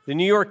The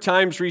New York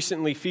Times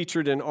recently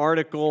featured an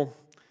article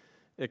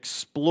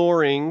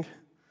exploring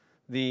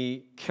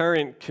the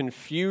current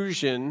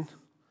confusion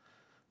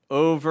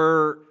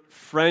over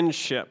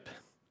friendship.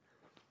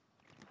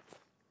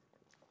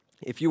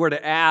 If you were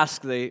to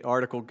ask, the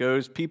article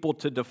goes, people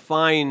to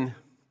define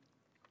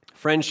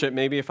friendship,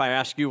 maybe if I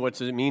ask you, what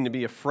does it mean to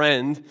be a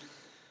friend?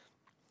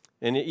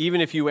 And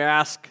even if you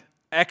ask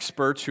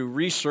experts who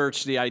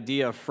research the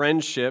idea of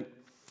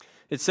friendship,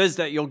 it says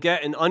that you'll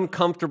get an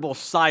uncomfortable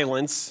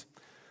silence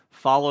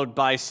followed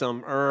by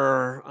some,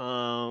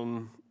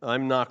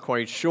 I'm not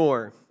quite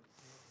sure.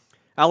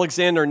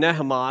 Alexander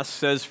Nehamas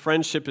says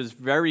friendship is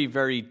very,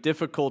 very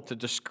difficult to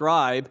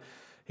describe.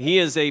 He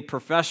is a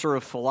professor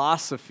of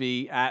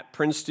philosophy at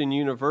Princeton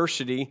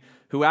University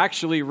who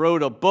actually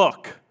wrote a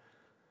book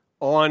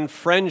on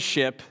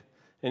friendship,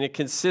 and it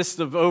consists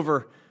of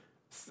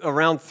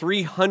around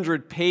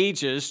 300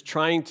 pages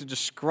trying to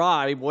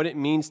describe what it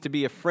means to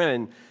be a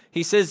friend.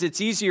 He says it's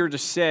easier to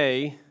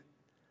say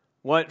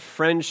what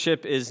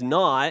friendship is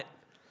not,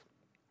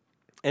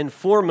 and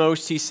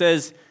foremost, he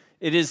says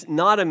it is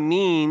not a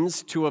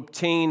means to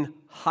obtain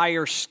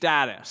higher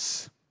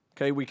status.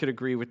 Okay, we could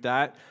agree with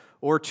that.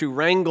 Or to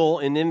wrangle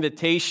an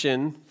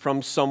invitation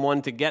from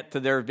someone to get to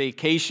their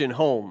vacation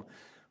home.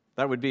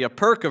 That would be a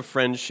perk of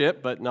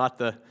friendship, but not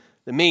the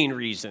main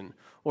reason.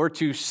 Or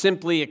to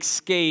simply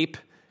escape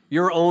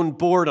your own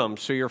boredom.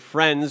 So your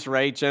friends,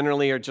 right,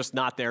 generally are just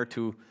not there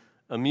to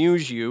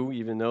amuse you,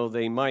 even though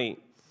they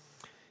might.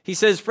 He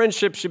says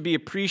friendship should be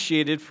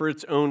appreciated for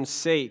its own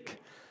sake.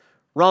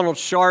 Ronald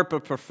Sharp, a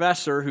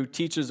professor who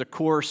teaches a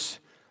course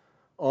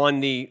on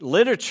the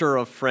literature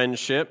of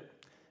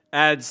friendship,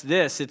 adds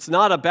this: it's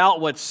not about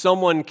what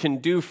someone can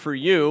do for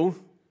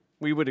you.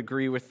 We would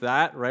agree with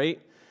that, right?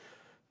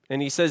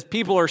 And he says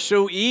people are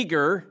so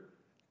eager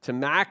to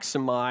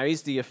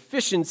maximize the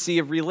efficiency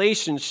of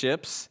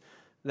relationships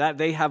that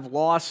they have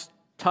lost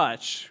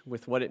touch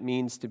with what it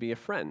means to be a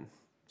friend.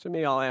 So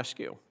maybe I'll ask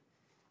you,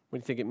 what do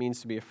you think it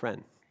means to be a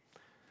friend?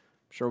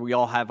 I'm sure we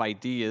all have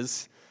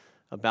ideas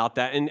about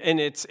that. And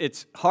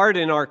it's hard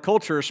in our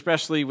culture,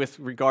 especially with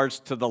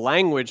regards to the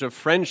language of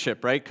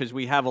friendship, right? Because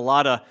we have a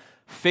lot of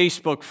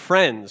Facebook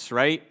friends,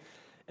 right?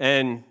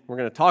 And we're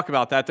going to talk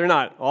about that. They're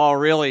not all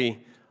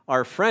really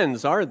our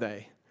friends, are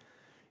they?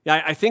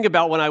 Yeah, I think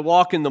about when I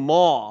walk in the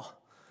mall,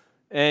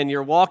 and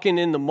you're walking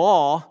in the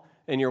mall,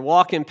 and you're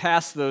walking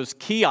past those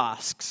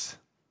kiosks,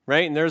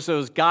 right? And there's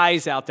those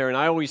guys out there, and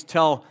I always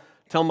tell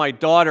my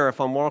daughter, if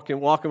I'm walking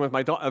with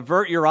my daughter,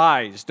 avert your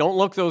eyes. Don't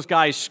look those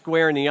guys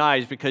square in the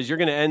eyes, because you're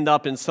going to end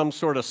up in some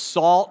sort of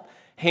salt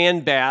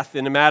hand bath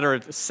in a matter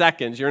of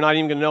seconds. You're not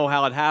even going to know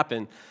how it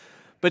happened.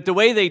 But the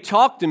way they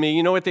talk to me,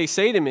 you know what they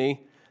say to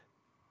me?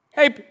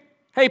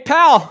 Hey,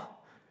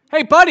 pal.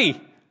 Hey, buddy.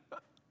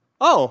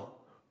 Oh,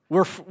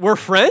 we're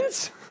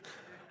friends?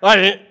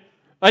 I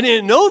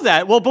didn't know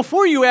that. Well,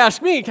 before you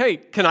ask me, hey,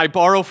 can I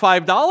borrow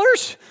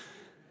 $5?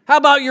 How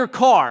about your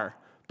car?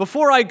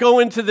 Before I go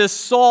into this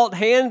salt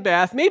hand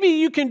bath, maybe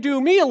you can do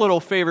me a little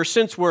favor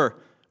since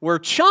we're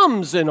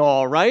chums and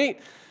all, right?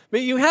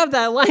 But you have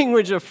that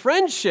language of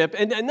friendship,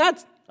 and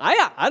that's,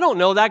 I don't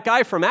know that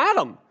guy from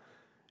Adam.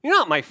 You're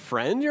not my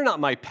friend. You're not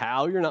my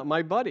pal. You're not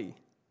my buddy.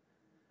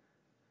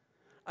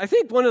 I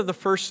think one of the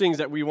first things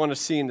that we want to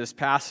see in this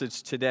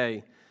passage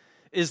today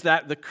is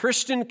that the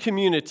Christian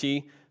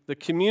community, the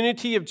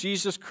community of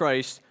Jesus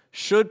Christ,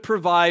 should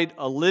provide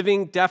a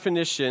living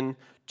definition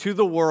to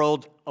the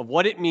world of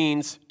what it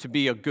means to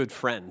be a good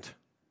friend.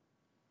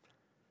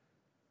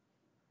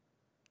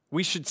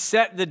 We should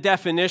set the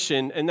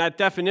definition, and that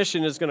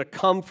definition is going to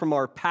come from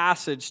our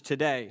passage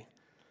today.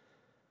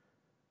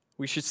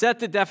 We should set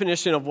the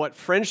definition of what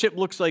friendship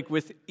looks like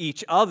with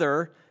each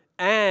other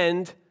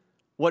and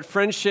what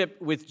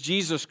friendship with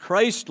Jesus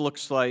Christ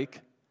looks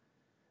like,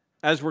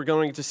 as we're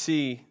going to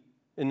see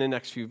in the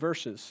next few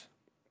verses.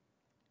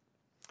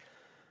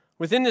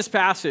 Within this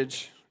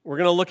passage, we're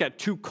going to look at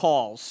two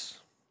calls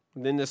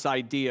within this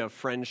idea of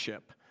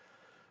friendship.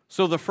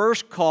 So the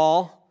first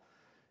call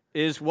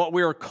is what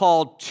we are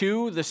called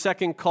to. The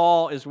second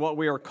call is what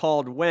we are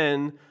called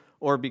when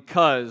or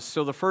because.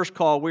 So the first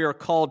call, we are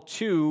called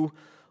to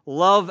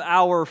love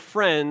our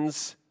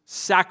friends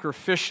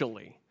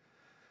sacrificially.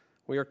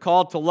 We are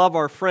called to love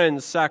our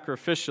friends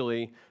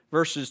sacrificially.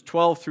 Verses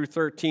 12 through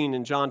 13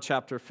 in John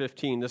chapter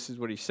 15, this is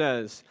what he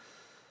says.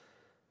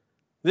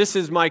 This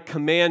is my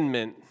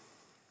commandment,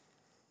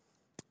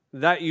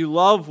 that you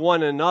love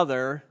one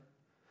another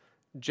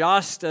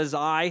just as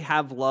I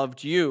have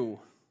loved you.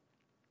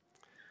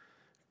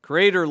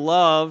 Greater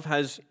love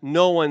has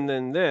no one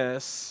than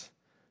this,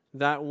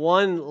 that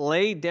one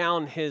lay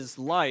down his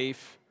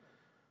life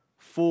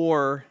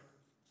for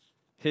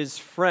his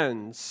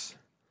friends.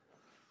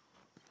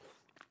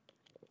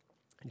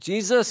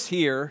 Jesus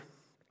here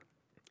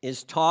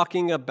is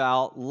talking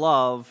about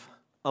love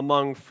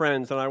among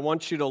friends, and I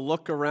want you to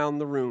look around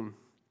the room.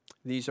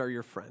 These are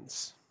your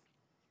friends.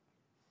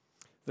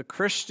 The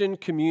Christian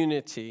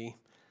community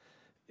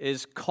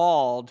is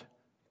called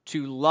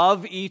to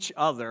love each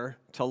other,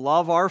 to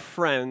love our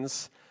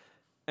friends,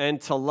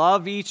 and to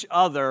love each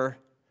other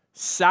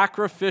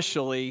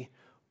sacrificially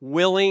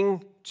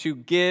willing to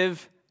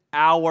give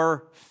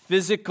our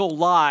physical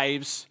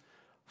lives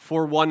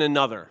for one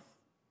another.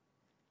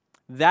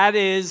 That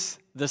is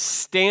the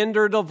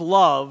standard of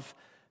love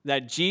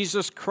that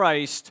Jesus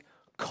Christ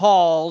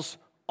calls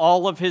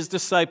all of his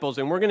disciples.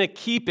 And we're going to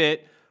keep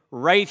it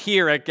right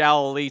here at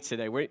Galilee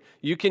today.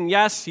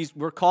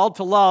 We're called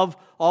to love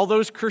all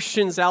those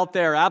Christians out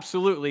there,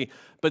 absolutely.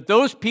 But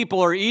those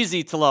people are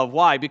easy to love.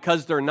 Why?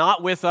 Because they're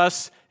not with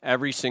us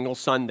every single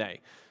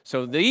Sunday.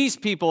 So these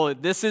people,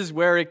 this is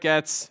where it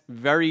gets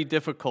very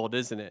difficult,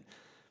 isn't it?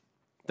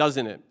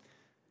 Doesn't it?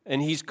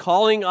 And he's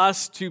calling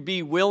us to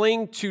be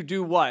willing to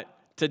do what?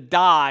 To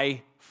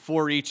die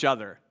for each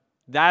other.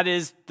 That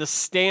is the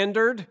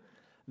standard.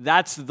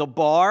 That's the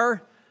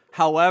bar.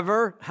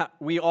 However,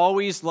 we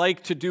always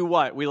like to do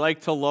what? We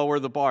like to lower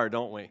the bar,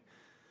 don't we?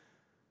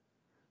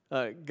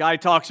 Guy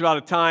talks about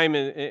a time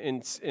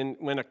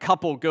when a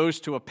couple goes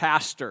to a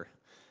pastor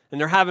and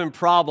they're having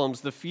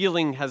problems. The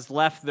feeling has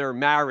left their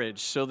marriage,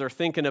 so they're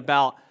thinking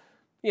about,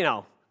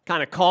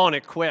 kind of calling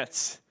it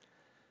quits.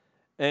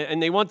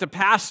 And they want the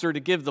pastor to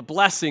give the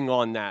blessing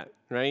on that,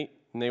 right?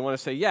 And they want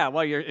to say, yeah,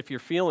 well, if your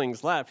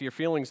feelings left, your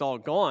feelings all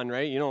gone,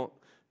 right?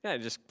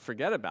 Just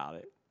forget about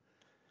it.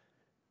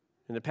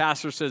 And the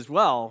pastor says,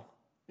 well,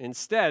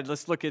 instead,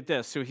 let's look at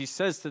this. So he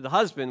says to the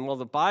husband, well,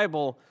 the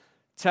Bible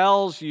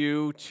tells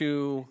you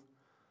to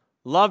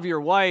love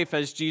your wife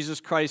as Jesus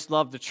Christ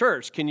loved the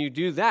church. Can you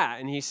do that?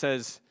 And he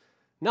says,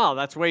 no,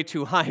 that's way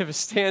too high of a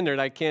standard.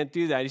 I can't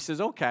do that. He says,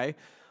 okay,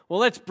 well,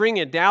 let's bring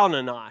it down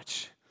a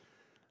notch.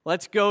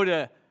 Let's go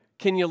to,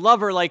 can you love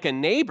her like a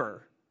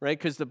neighbor? Right?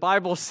 Because the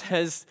Bible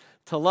says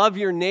to love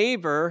your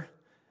neighbor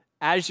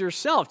as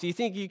yourself. Do you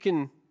think you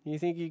can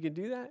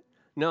do that?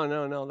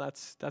 No,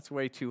 that's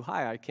way too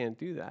high. I can't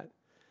do that.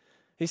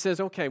 He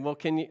says, okay, well,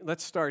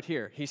 let's start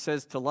here. He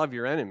says to love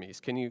your enemies.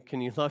 Can you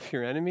love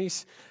your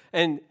enemies?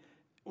 And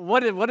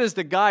what does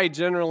the guy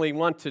generally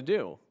want to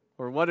do?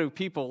 Or what do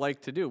people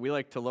like to do? We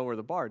like to lower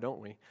the bar, don't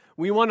we?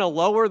 We want to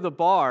lower the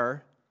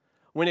bar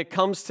when it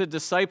comes to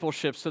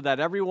discipleship so that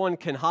everyone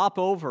can hop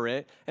over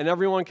it and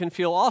everyone can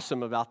feel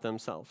awesome about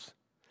themselves.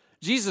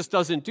 Jesus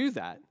doesn't do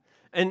that.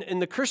 And in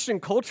the Christian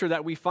culture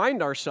that we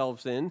find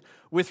ourselves in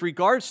with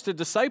regards to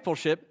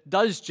discipleship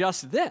does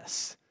just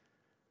this.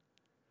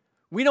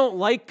 We don't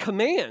like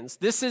commands.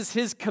 This is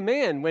his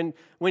command.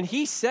 When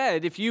he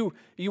said, if you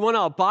want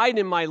to abide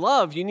in my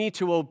love, you need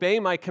to obey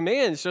my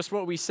commands, just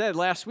what we said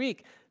last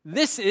week.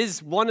 This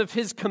is one of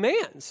his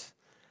commands.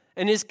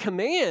 And his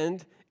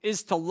command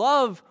is to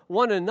love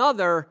one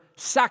another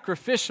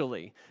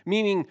sacrificially,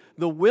 meaning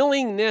the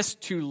willingness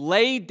to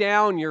lay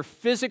down your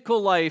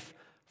physical life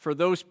for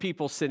those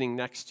people sitting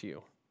next to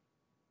you.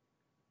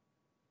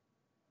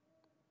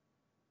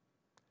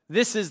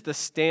 This is the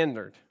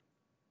standard.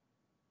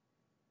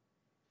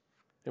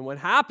 And what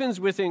happens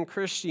within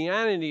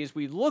Christianity is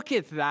we look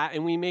at that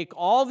and we make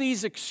all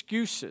these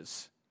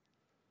excuses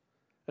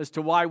as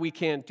to why we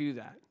can't do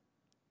that.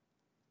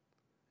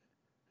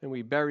 And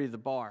we bury the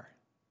bar.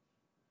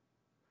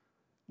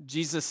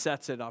 Jesus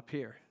sets it up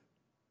here.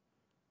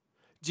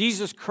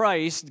 Jesus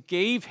Christ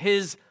gave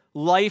his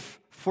life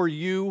for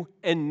you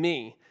and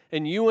me.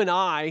 And you and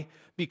I,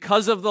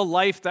 because of the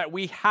life that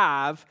we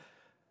have,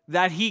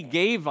 that he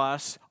gave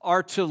us,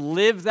 are to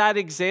live that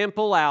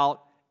example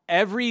out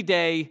every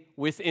day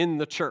within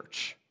the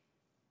church.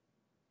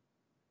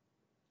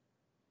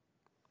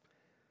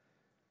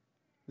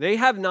 They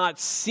have not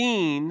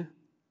seen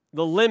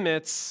the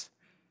limits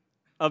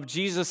of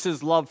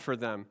Jesus' love for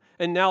them.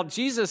 And now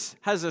Jesus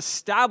has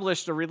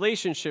established a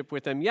relationship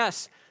with them.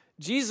 Yes,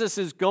 Jesus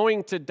is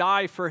going to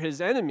die for his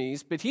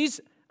enemies, but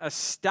he's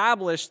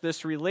established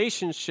this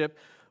relationship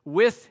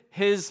with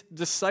his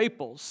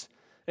disciples.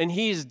 And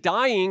he's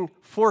dying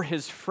for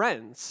his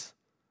friends.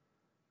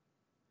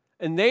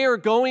 And they are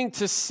going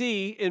to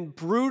see in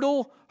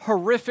brutal,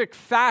 horrific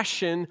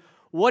fashion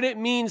what it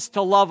means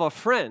to love a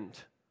friend.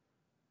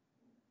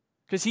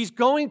 Because he's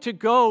going to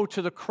go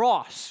to the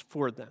cross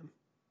for them.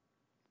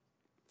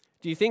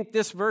 Do you think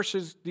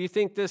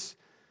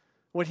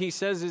what he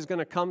says is going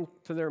to come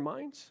to their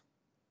minds?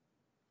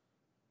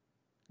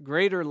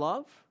 Greater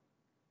love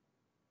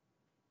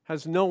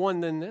has no one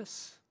than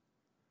this.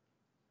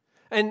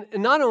 And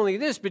not only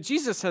this, but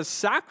Jesus has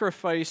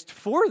sacrificed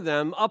for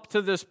them up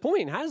to this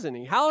point, hasn't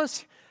he? How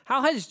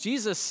has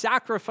Jesus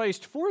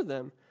sacrificed for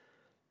them?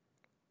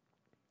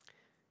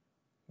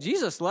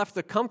 Jesus left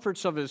the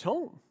comforts of his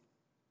home.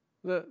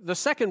 The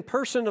second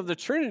person of the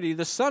Trinity,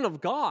 the Son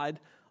of God,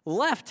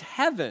 left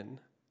heaven.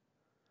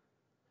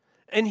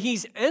 And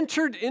he's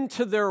entered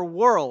into their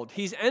world.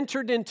 He's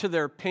entered into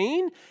their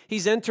pain.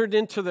 He's entered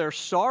into their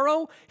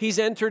sorrow. He's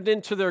entered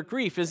into their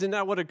grief. Isn't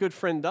that what a good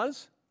friend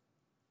does?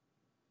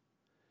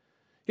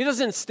 He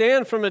doesn't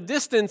stand from a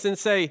distance and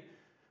say,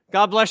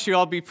 God bless you,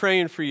 I'll be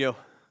praying for you.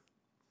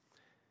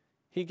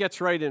 He gets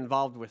right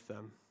involved with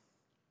them.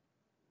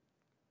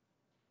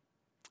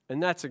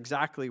 And that's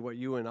exactly what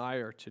you and I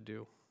are to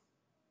do.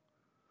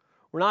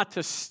 We're not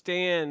to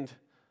stand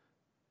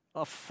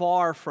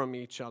afar from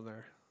each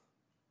other,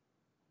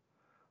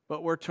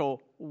 but we're to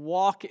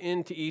walk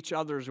into each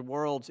other's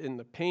worlds in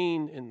the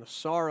pain, in the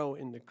sorrow,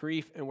 in the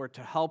grief, and we're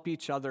to help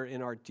each other in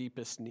our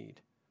deepest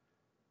need.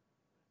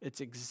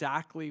 It's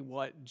exactly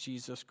what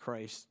Jesus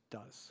Christ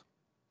does.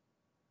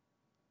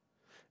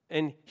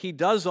 And he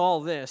does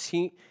all this.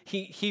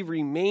 He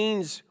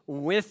remains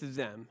with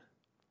them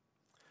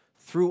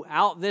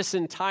throughout this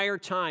entire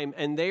time,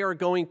 and they are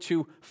going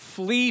to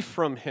flee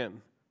from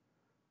him.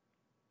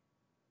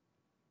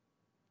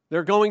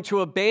 They're going to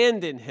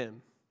abandon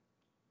him.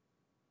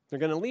 They're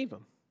going to leave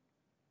him.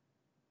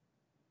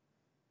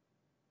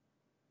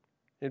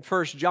 In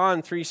 1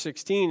 John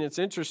 3:16, it's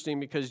interesting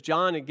because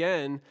John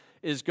again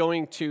is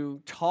going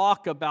to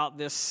talk about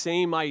this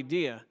same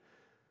idea.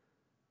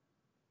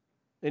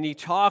 And he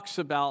talks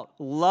about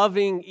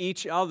loving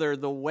each other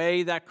the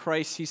way that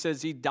Christ, he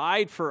says, he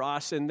died for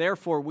us, and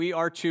therefore we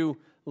are to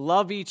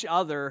love each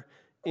other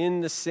in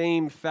the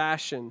same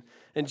fashion.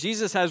 And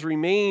Jesus has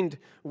remained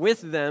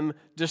with them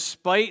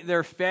despite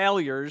their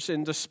failures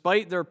and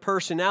despite their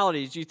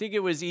personalities. Do you think it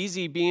was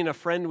easy being a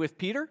friend with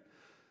Peter?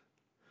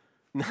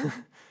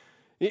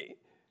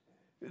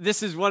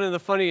 This is one of the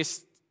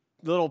funniest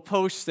little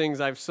post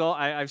things I've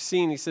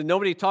seen. He said,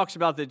 nobody talks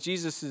about that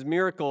Jesus'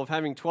 miracle of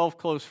having 12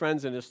 close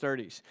friends in his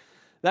 30s.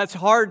 That's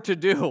hard to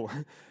do.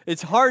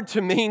 It's hard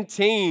to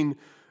maintain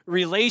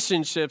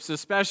relationships,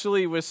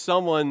 especially with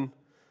someone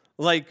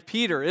like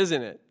Peter,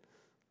 isn't it?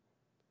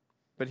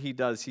 But he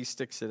does. He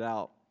sticks it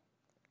out.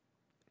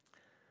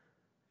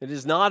 It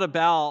is not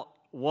about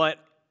what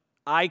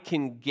I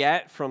can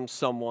get from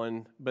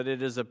someone, but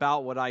it is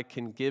about what I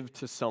can give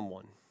to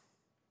someone.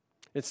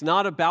 It's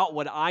not about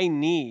what I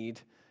need.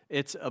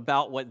 It's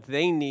about what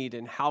they need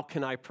and how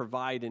can I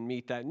provide and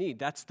meet that need.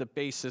 That's the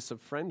basis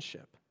of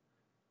friendship.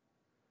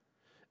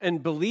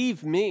 And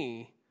believe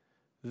me,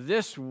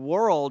 this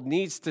world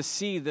needs to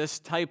see this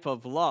type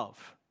of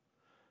love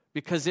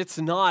because it's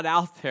not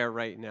out there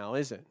right now,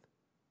 is it?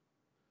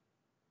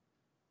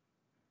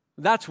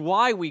 That's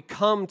why we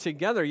come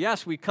together.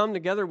 Yes, we come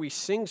together, we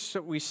sing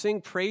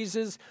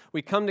praises,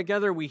 we come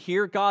together, we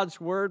hear God's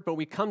word, but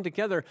we come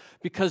together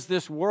because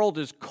this world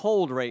is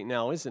cold right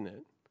now, isn't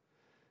it?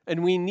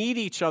 And we need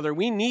each other.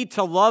 We need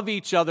to love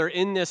each other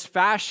in this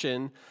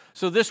fashion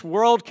so this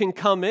world can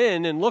come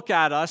in and look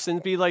at us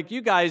and be like,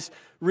 you guys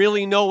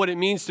really know what it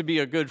means to be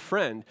a good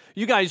friend.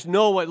 You guys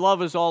know what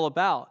love is all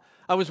about.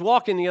 I was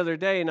walking the other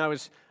day and I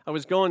was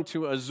going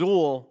to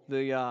Azul,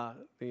 the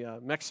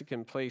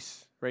Mexican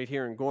place right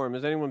here in Gorham.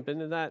 Has anyone been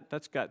to that?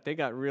 They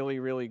got really,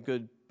 really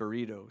good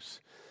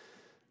burritos.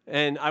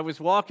 And I was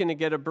walking to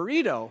get a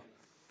burrito.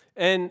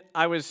 And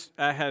I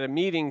had a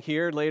meeting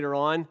here later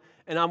on,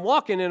 and I'm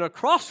walking in a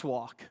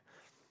crosswalk.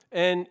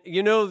 And,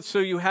 so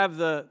you have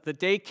the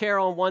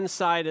daycare on one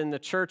side and the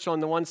church on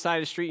the one side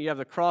of the street. You have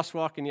the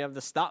crosswalk and you have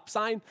the stop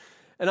sign.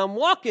 And I'm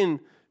walking,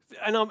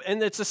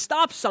 and it's a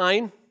stop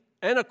sign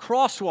and a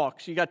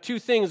crosswalk. So you got two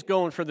things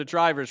going for the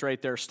drivers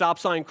right there. Stop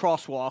sign,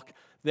 crosswalk.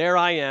 There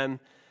I am.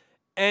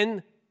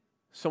 And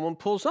someone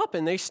pulls up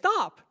and they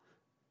stop.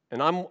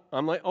 And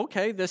I'm like,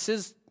 okay, this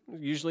is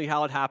usually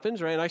how it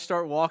happens, right? And I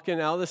start walking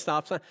out of the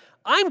stop sign.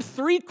 I'm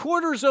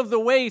 3/4 of the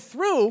way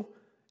through,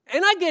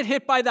 and I get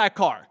hit by that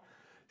car.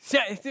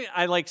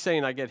 I like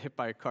saying I get hit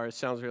by a car. It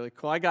sounds really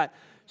cool.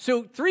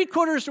 So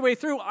 3/4 of the way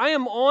through, I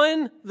am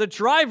on the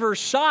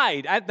driver's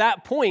side at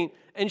that point,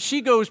 and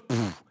she goes,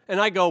 poof, and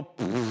I go,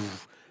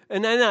 poof.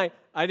 And then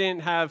I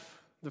didn't have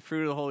the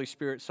fruit of the Holy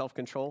Spirit,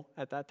 self-control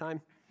at that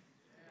time.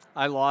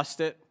 I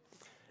lost it.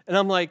 And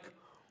I'm like,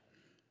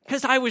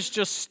 because I was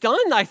just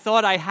stunned. I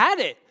thought I had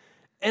it.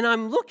 And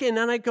I'm looking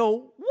and I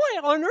go,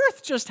 what on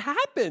earth just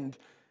happened?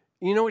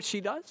 You know what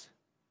she does?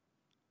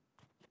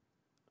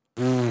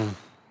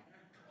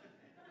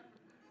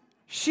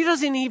 She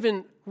doesn't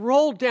even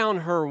roll down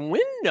her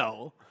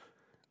window.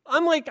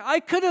 I'm like, I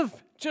could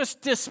have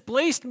just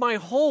displaced my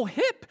whole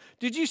hip.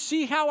 Did you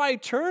see how I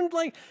turned?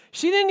 Like,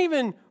 she didn't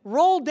even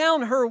roll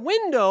down her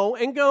window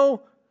and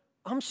go,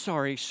 I'm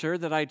sorry, sir,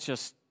 that I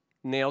just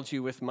nailed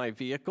you with my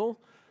vehicle.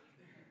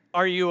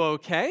 Are you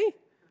okay?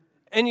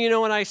 And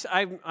when I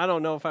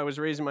don't know if I was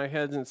raising my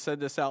head and said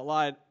this out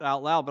loud,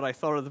 but I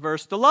thought of the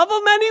verse, the love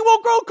of many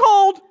will grow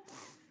cold.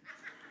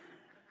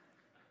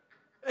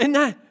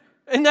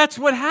 And that's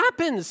what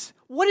happens.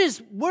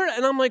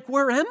 And I'm like,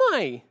 where am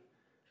I?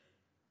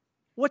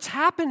 What's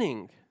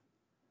happening?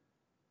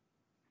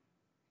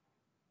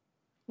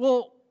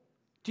 Well,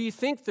 do you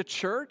think the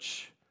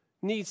church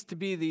needs to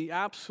be the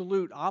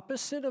absolute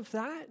opposite of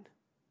that?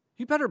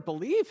 You better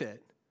believe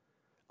it.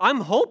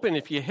 I'm hoping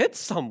if you hit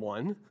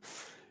someone,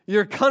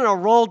 you're going to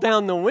roll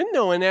down the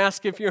window and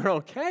ask if you're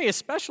okay,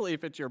 especially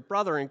if it's your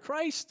brother in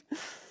Christ.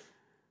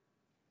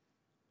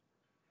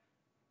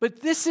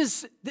 But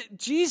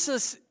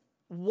Jesus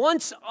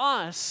wants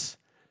us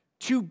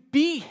to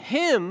be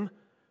him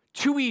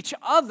to each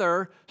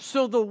other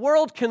so the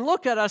world can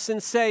look at us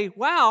and say,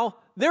 wow,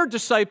 they're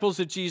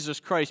disciples of Jesus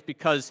Christ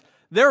because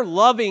they're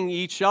loving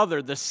each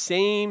other the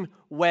same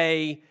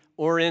way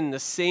or to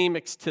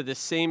the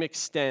same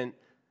extent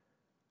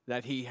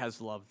that he has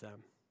loved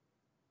them.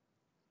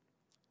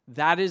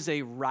 That is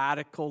a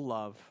radical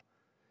love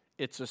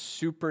It's a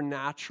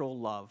supernatural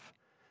love,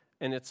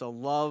 and it's a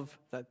love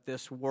that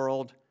this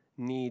world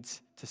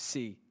needs to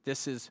see.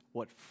 This is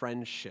what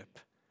friendship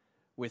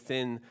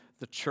within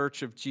the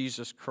Church of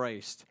Jesus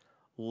Christ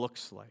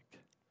looks like.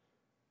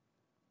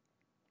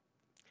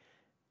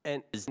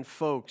 And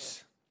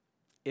folks,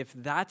 if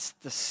that's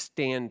the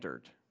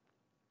standard,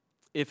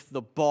 if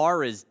the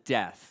bar is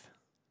death,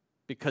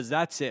 because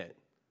that's it,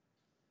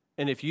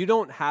 and if you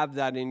don't have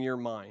that in your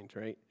mind,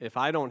 right? If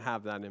I don't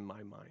have that in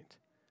my mind,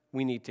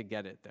 we need to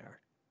get it there.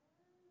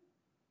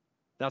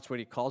 That's what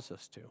he calls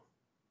us to.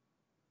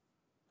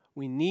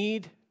 We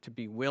need to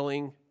be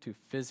willing to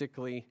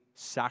physically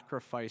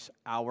sacrifice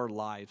our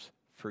lives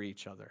for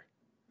each other.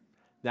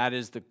 That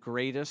is the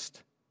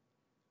greatest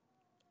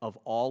of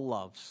all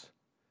loves.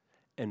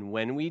 And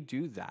when we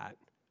do that,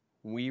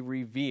 we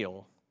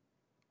reveal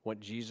what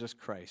Jesus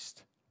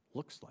Christ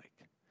looks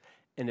like.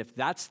 And if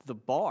that's the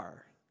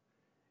bar,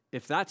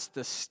 if that's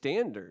the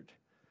standard,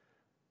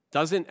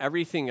 doesn't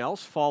everything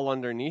else fall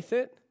underneath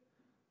it?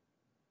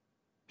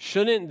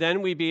 Shouldn't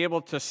then we be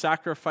able to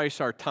sacrifice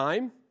our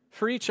time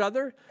for each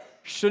other?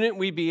 Shouldn't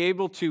we be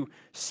able to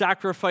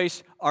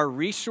sacrifice our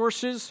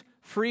resources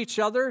for each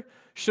other?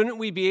 Shouldn't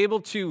we be able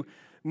to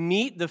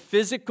meet the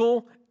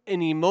physical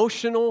and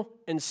emotional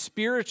and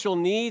spiritual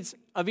needs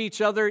of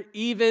each other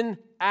even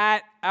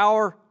at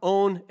our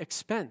own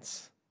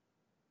expense?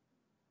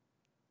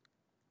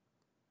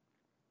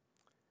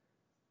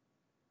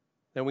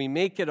 That we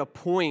make it a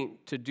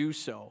point to do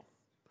so.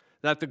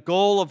 That the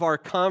goal of our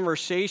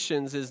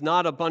conversations is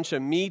not a bunch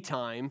of me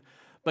time,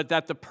 but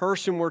that the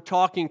person we're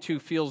talking to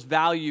feels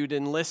valued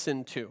and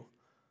listened to.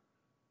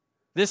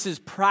 This is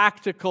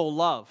practical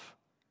love.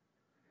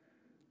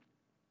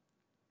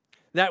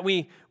 That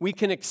we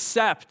can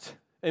accept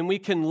and we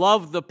can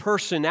love the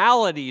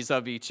personalities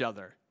of each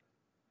other.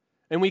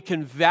 And we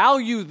can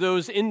value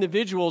those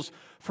individuals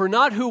for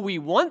not who we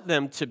want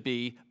them to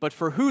be, but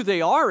for who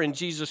they are in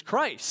Jesus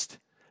Christ.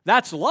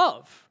 That's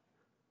love.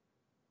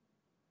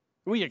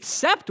 We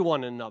accept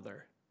one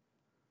another.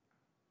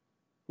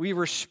 We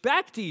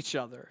respect each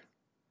other.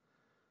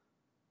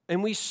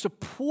 And we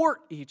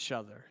support each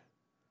other.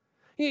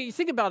 You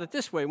think about it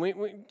this way, we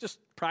just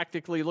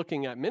practically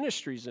looking at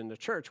ministries in the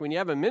church. When you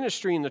have a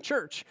ministry in the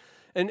church,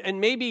 and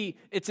maybe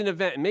it's an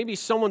event, and maybe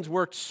someone's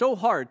worked so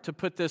hard to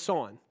put this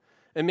on,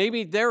 and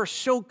maybe they're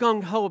so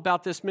gung-ho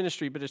about this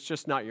ministry, but it's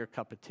just not your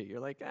cup of tea.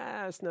 You're like,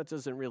 that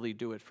doesn't really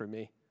do it for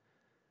me.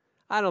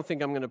 I don't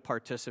think I'm going to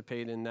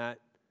participate in that.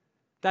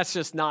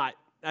 That's not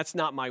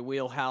my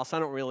wheelhouse. I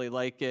don't really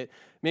like it.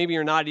 Maybe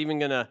you're not even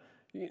going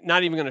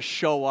to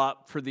show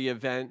up for the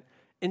event.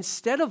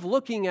 Instead of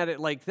looking at it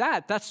like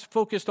that, that's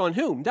focused on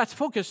whom? That's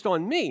focused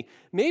on me.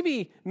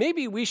 Maybe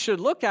we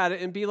should look at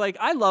it and be like,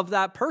 I love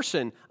that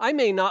person. I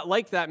may not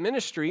like that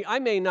ministry. I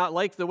may not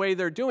like the way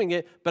they're doing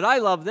it, but I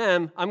love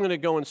them. I'm going to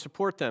go and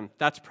support them.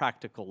 That's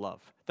practical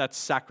love. That's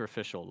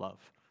sacrificial love.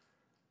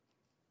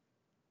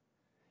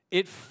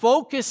 It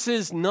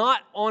focuses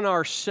not on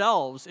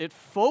ourselves. It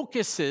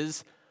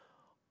focuses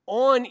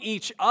on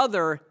each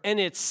other, and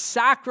it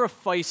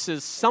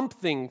sacrifices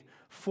something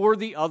for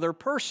the other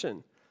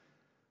person.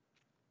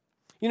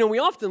 You know, we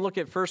often look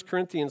at 1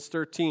 Corinthians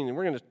 13, and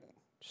we're going to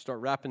start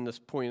wrapping this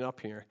point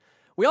up here.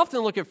 We often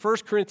look at 1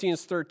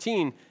 Corinthians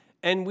 13,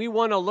 and we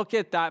want to look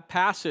at that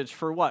passage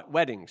for what?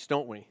 Weddings,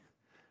 don't we?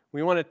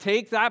 We want to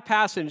take that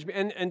passage,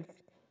 and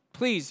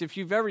please, if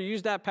you've ever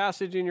used that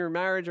passage in your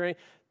marriage, right,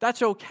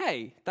 that's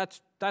okay.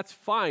 That's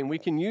fine. We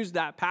can use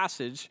that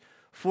passage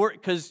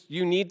because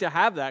you need to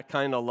have that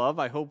kind of love.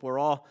 I hope we're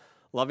all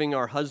loving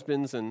our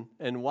husbands and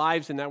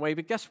wives in that way.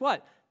 But guess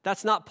what?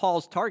 That's not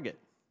Paul's target.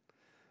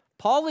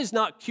 Paul is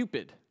not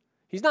Cupid.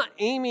 He's not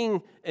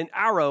aiming an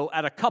arrow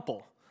at a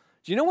couple.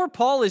 Do you know where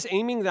Paul is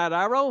aiming that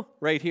arrow?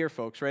 Right here,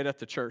 folks, right at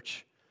the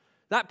church.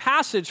 That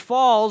passage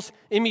falls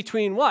in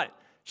between what?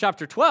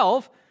 Chapter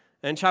 12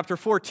 and chapter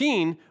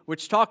 14,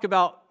 which talk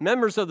about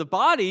members of the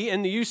body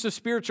and the use of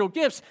spiritual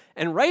gifts.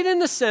 And right in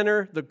the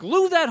center, the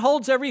glue that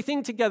holds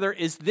everything together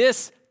is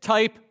this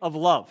type of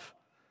love.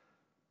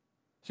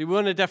 So you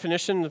want a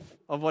definition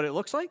of what it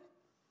looks like?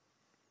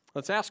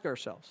 Let's ask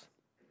ourselves.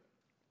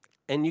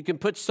 And you can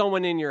put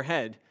someone in your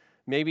head,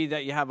 maybe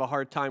that you have a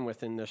hard time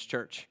with in this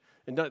church.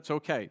 And that's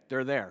okay.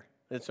 They're there.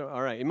 It's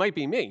all right. It might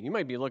be me. You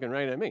might be looking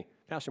right at me.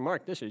 Pastor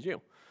Mark, this is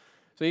you.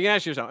 So you can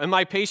ask yourself, am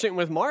I patient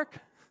with Mark?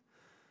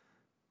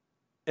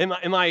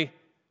 Am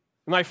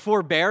I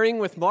forbearing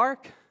with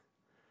Mark?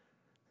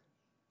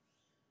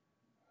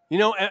 You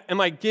know,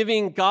 am I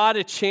giving God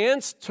a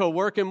chance to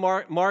work in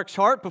Mark's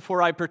heart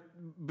before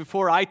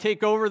I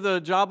take over the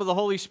job of the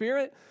Holy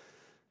Spirit?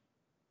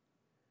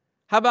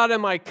 How about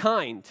am I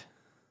kind?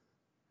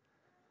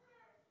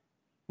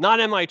 Not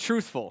am I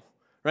truthful,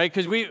 right?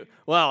 Because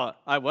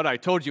what I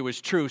told you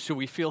was true, so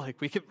we feel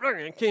like we can,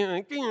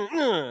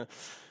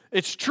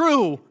 it's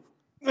true.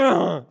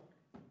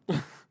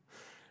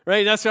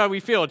 Right? That's how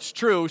we feel. It's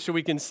true, so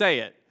we can say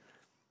it.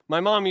 My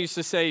mom used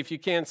to say, if you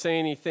can't say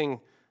anything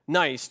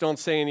nice, don't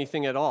say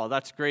anything at all.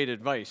 That's great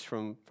advice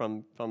from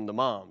the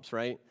moms,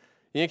 right?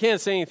 You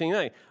can't say anything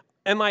nice.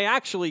 am I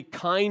actually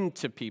kind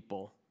to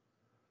people?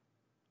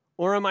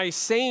 Or am I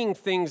saying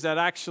things that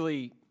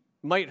actually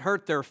might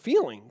hurt their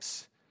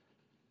feelings,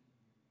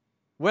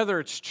 whether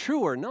it's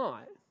true or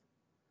not?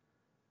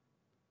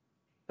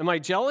 Am I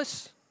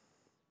jealous?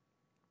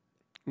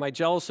 Am I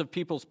jealous of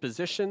people's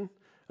position?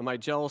 Am I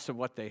jealous of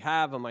what they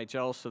have? Am I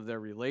jealous of their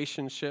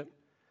relationship?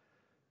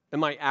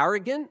 Am I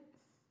arrogant?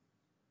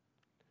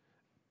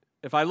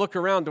 If I look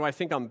around, do I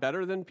think I'm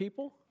better than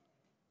people?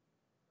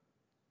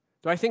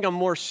 Do I think I'm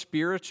more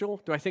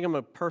spiritual? Do I think I'm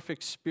a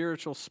perfect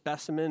spiritual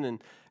specimen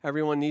and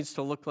everyone needs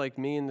to look like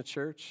me in the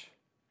church?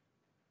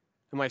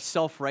 Am I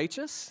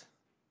self-righteous?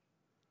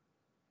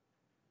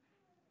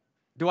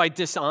 Do I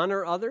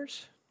dishonor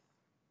others?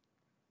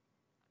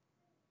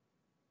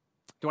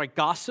 Do I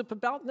gossip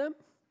about them?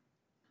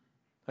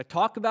 I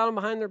talk about them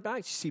behind their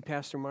backs. You see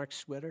Pastor Mark's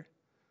sweater?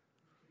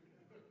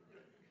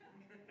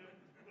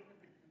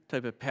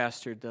 Type of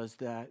pastor does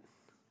that,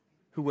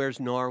 who wears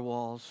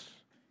narwhals.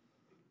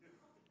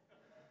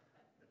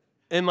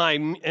 Am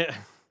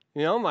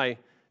I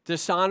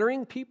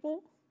dishonoring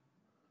people?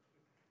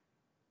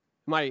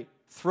 Am I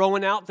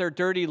throwing out their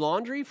dirty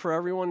laundry for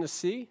everyone to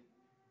see?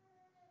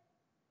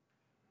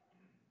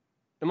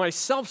 Am I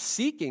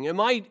self-seeking? Am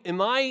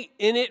I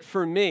in it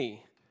for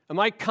me? Am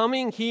I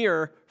coming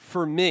here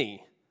for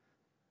me,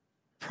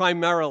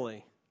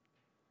 primarily?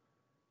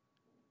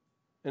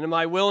 And am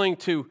I willing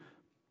to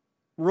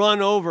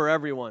run over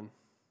everyone?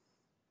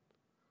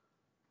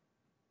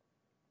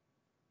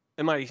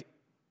 Am I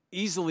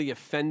easily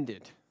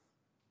offended?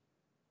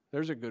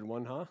 There's a good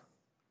one, huh?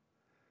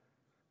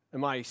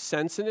 Am I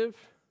sensitive?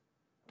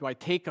 Do I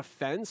take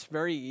offense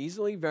very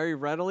easily, very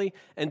readily?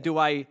 And do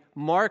I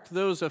mark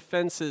those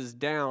offenses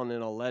down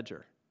in a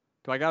ledger?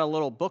 Do I got a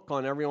little book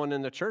on everyone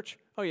in the church?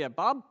 Oh, yeah,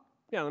 Bob?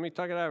 Yeah, let me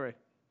talk it out.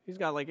 He's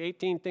got like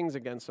 18 things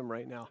against him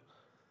right now.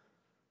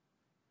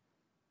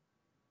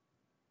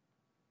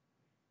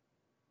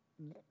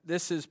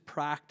 This is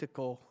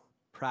practical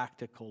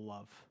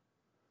love.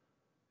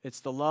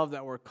 It's the love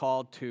that we're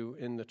called to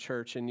in the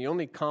church, and the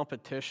only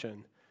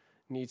competition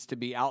needs to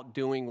be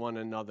outdoing one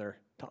another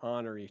to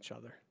honor each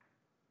other.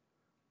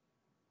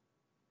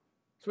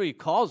 That's what he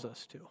calls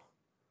us to.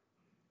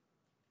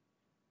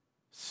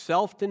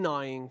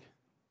 Self-denying,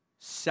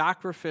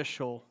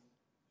 sacrificial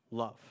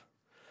love.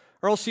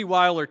 Earl C.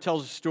 Weiler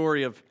tells a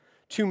story of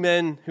two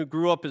men who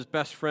grew up as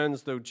best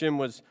friends, though Jim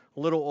was a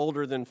little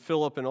older than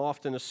Philip and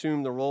often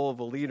assumed the role of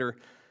a leader.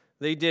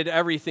 They did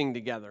everything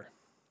together.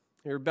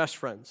 They were best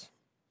friends.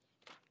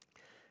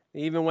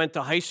 They even went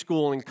to high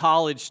school and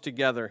college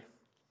together.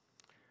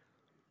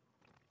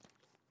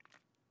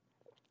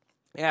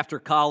 After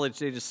college,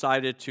 they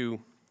decided to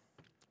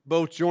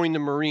both join the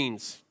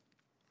Marines.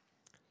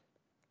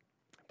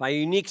 By a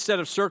unique series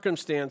of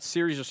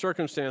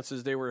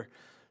circumstances, they were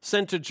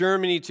sent to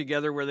Germany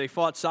together, where they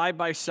fought side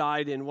by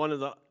side in one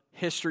of the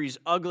history's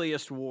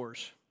ugliest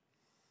wars.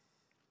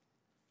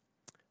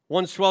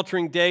 One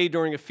sweltering day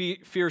during a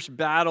fierce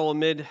battle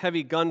amid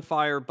heavy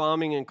gunfire,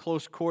 bombing, and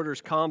close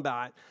quarters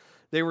combat,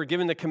 they were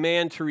given the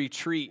command to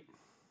retreat.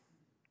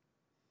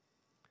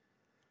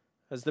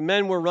 As the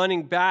men were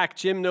running back,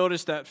 Jim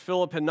noticed that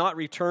Philip had not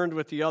returned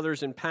with the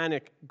others, and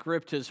panic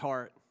gripped his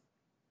heart.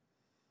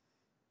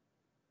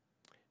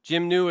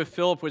 Jim knew if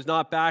Philip was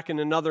not back in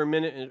another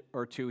minute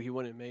or two, he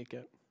wouldn't make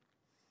it.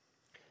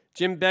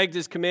 Jim begged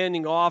his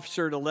commanding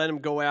officer to let him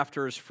go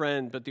after his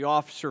friend, but the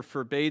officer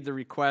forbade the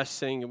request,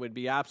 saying it would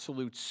be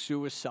absolute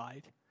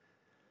suicide.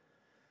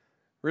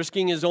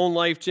 Risking his own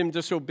life, Jim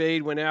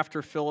disobeyed, went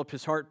after Philip,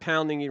 his heart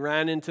pounding. He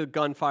ran into the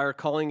gunfire,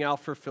 calling out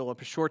for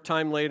Philip. A short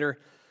time later,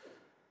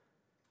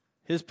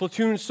 his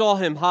platoon saw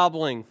him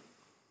hobbling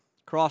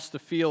across the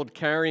field,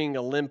 carrying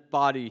a limp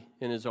body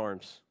in his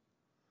arms.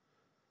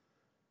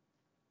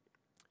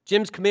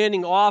 Jim's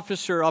commanding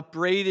officer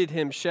upbraided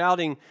him,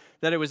 shouting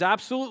that it was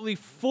absolutely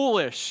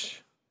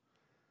foolish.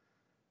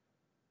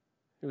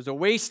 It was a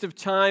waste of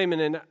time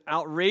and an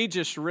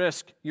outrageous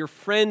risk. Your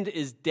friend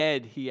is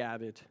dead, he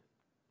added,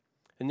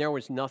 and there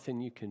was nothing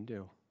you can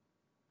do.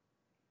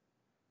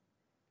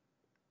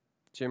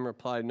 Jim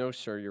replied, "No,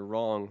 sir, you're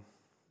wrong.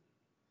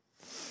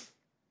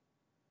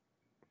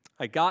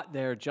 I got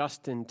there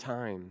just in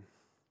time."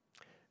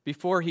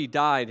 Before he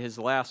died, his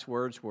last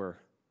words were,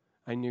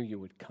 "I knew you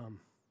would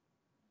come."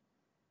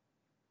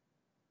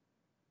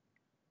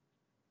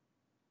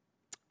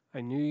 I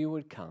knew you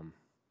would come.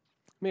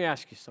 Let me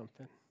ask you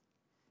something.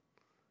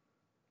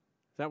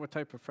 Is that what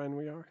type of friend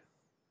we are?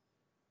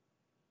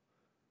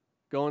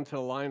 Go into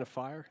the line of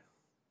fire?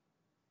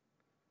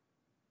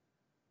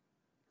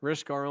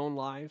 Risk our own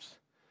lives?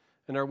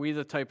 And are we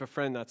the type of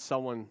friend that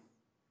someone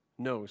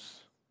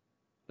knows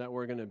that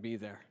we're going to be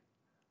there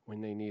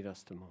when they need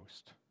us the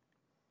most?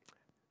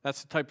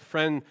 That's the type of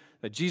friend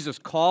that Jesus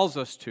calls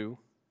us to.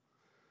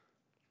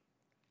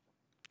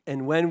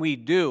 And when we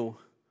do,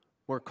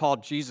 we're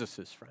called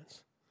Jesus'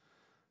 friends.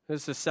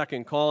 This is the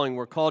second calling.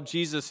 We're called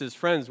Jesus'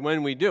 friends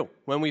when we do.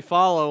 When we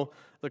follow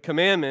the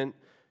commandment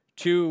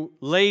to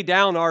lay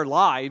down our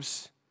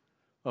lives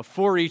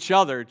for each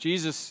other.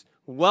 Jesus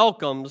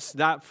welcomes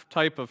that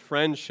type of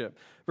friendship.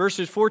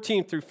 Verses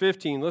 14 through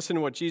 15, listen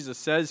to what Jesus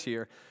says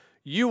here.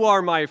 You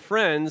are my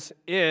friends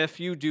if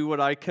you do what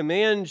I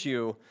command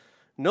you.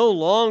 No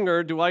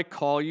longer do I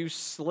call you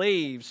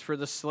slaves, for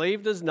the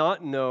slave does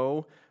not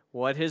know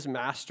what his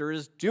master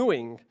is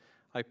doing.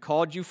 I've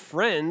called you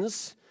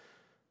friends,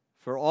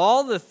 for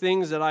all the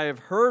things that I have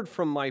heard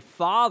from my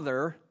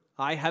Father,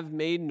 I have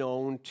made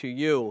known to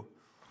you.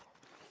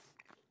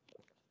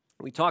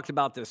 We talked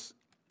about this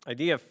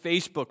idea of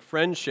Facebook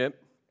friendship.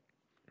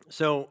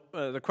 So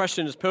the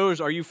question is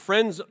posed, are your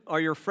friends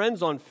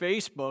on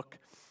Facebook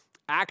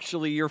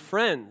actually your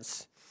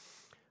friends?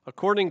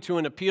 According to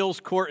an appeals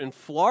court in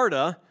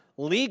Florida,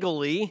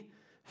 legally,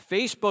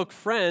 Facebook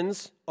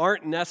friends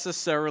aren't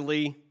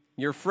necessarily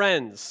your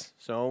friends.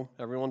 So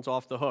everyone's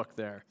off the hook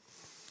there.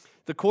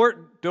 The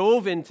court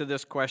dove into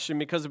this question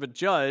because of a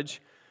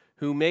judge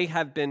who may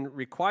have been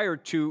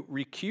required to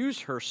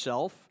recuse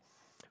herself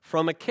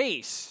from a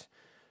case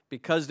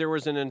because there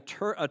was an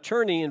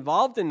attorney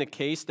involved in the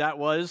case that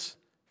was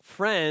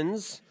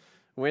friends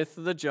with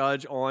the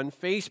judge on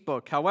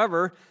Facebook.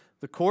 However,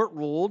 the court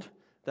ruled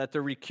that the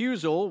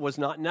recusal was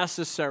not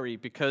necessary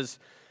because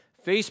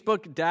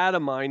Facebook data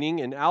mining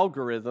and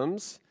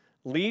algorithms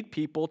lead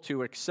people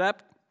to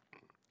accept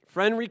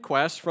friend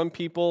requests from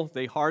people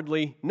they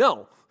hardly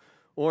know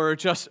or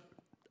just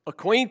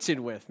acquainted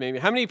with. Maybe.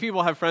 How many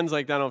people have friends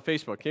like that on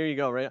Facebook? Here you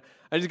go, right?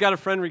 I just got a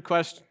friend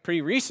request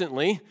pretty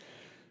recently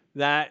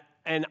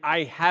and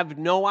I have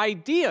no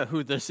idea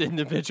who this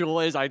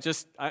individual is.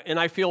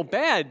 I feel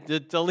bad to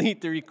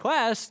delete the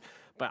request,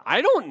 but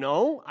I don't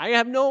know. I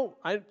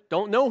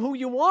don't know who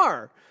you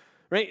are,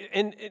 right?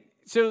 And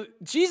so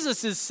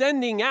Jesus is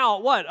sending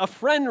out what? A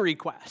friend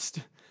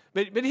request.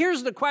 But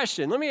here's the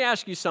question. Let me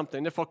ask you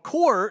something. If a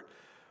court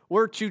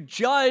were to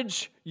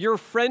judge your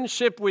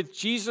friendship with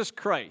Jesus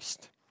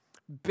Christ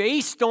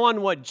based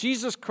on what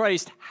Jesus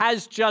Christ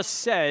has just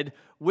said,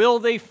 will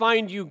they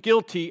find you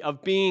guilty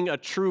of being a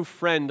true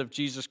friend of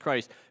Jesus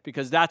Christ?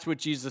 Because that's what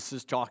Jesus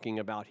is talking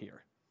about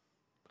here.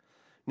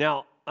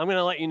 Now, I'm going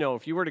to let you know,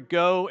 if you were to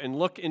go and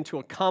look into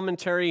a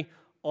commentary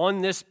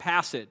on this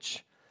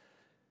passage,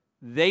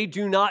 they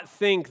do not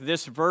think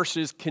this verse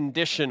is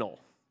conditional.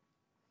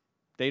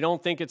 They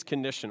don't think it's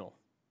conditional.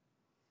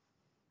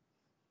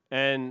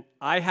 And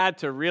I had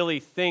to really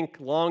think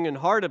long and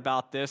hard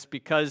about this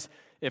because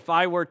if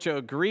I were to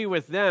agree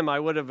with them, I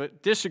would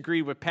have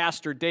disagreed with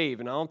Pastor Dave.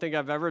 And I don't think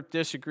I've ever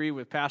disagreed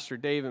with Pastor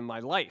Dave in my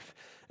life.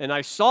 And I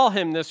saw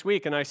him this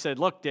week and I said,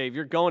 look, Dave,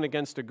 you're going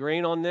against the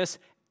grain on this.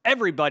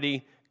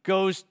 Everybody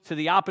goes to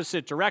the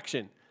opposite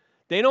direction.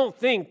 They don't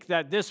think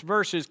that this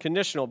verse is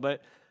conditional,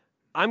 but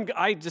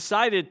I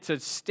decided to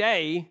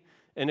stay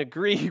and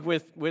agree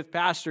with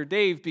Pastor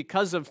Dave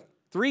because of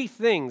three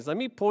things. Let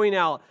me point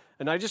out,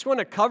 and I just want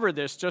to cover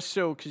this just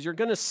so, because you're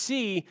going to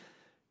see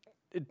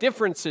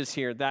differences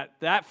here,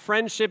 that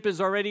friendship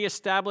is already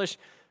established.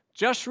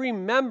 Just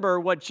remember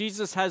what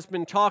Jesus has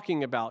been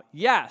talking about.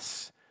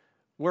 Yes,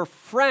 we're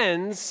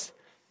friends,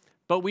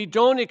 but we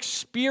don't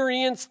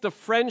experience the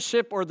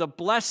friendship or the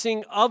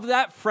blessing of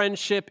that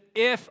friendship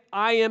if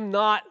I am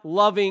not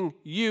loving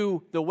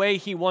you the way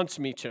he wants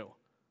me to.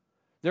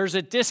 There's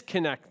a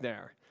disconnect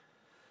there.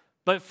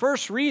 But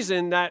first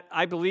reason that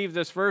I believe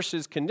this verse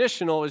is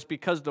conditional is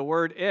because the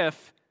word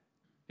if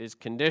is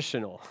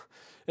conditional.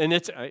 And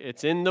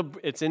it's in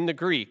the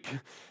Greek.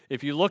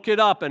 If you look it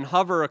up and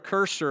hover a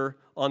cursor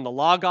on the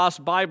Logos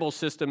Bible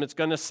system, it's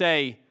going to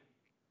say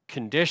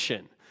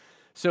condition.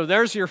 So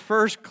there's your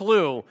first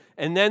clue.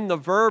 And then the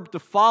verb that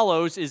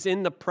follows is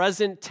in the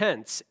present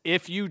tense.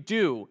 If you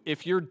do,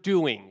 if you're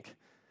doing.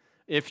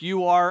 If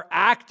you are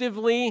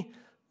actively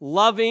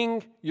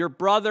loving your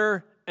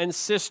brother and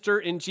sister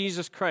in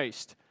Jesus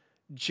Christ.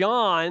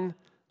 John,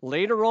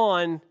 later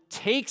on,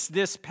 takes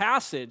this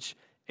passage,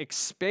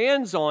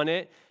 expands on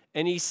it,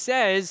 and he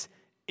says,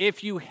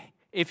 if you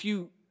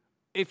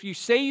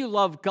say you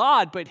love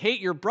God but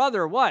hate your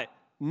brother, what?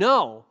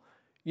 No,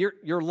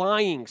 you're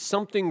lying.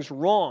 Something's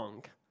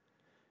wrong.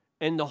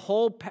 And the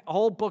whole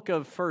book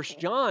of 1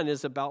 John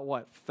is about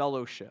what?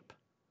 Fellowship.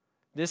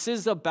 This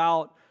is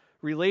about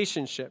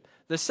relationship.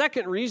 The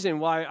second reason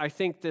why I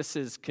think this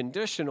is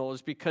conditional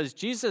is because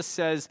Jesus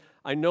says,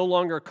 I no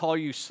longer call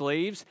you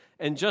slaves,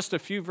 and just a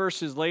few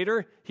verses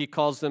later, he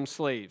calls them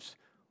slaves.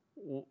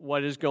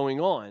 What is going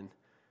on?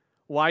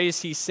 Why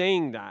is he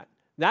saying that?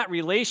 That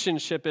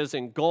relationship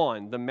isn't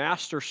gone. The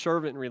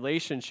master-servant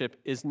relationship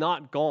is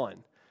not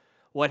gone.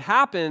 What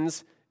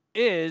happens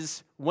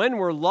is when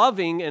we're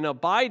loving and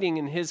abiding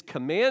in his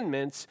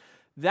commandments,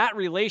 that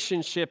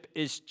relationship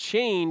is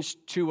changed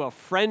to a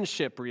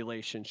friendship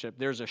relationship.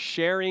 There's a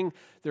sharing,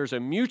 there's a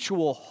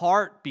mutual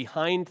heart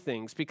behind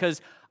things because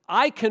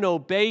I can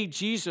obey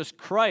Jesus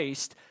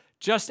Christ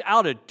just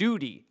out of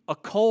duty, a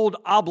cold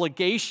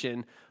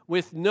obligation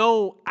with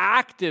no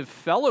active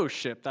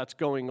fellowship that's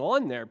going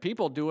on there.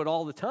 People do it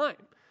all the time.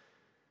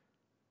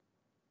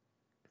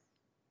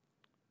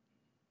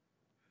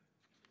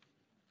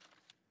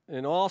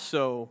 And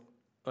also,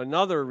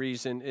 another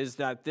reason is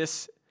that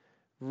this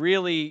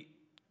really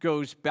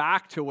goes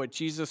back to what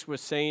Jesus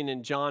was saying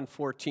in John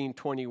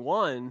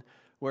 14:21,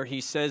 where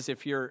he says,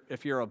 if you're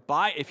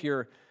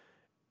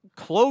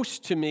close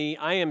to me,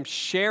 I am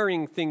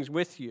sharing things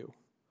with you.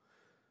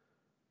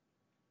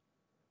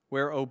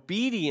 Where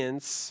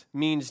obedience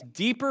means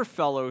deeper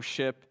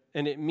fellowship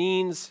and it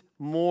means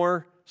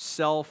more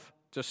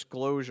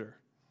self-disclosure.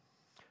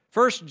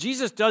 First,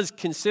 Jesus does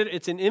consider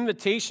it's an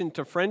invitation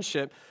to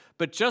friendship,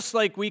 but just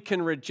like we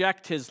can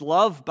reject his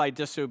love by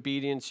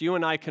disobedience, you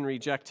and I can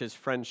reject his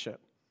friendship.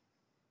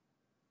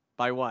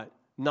 By what?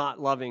 Not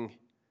loving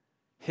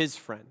his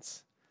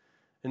friends.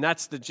 And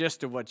that's the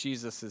gist of what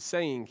Jesus is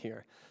saying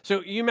here.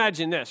 So you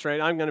imagine this, right?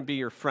 I'm going to be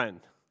your friend.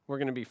 We're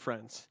going to be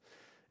friends.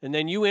 And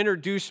then you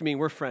introduce me.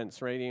 We're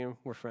friends, right, Ian?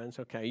 We're friends.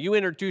 Okay. You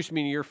introduce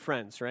me to your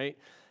friends, right?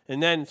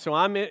 And then, so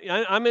I'm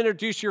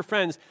introduced to your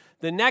friends.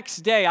 The next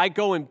day, I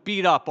go and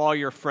beat up all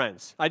your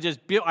friends. I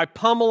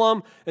pummel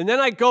them, and then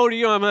I go to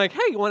you, and I'm like,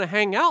 hey, you want to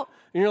hang out?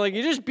 And you're like,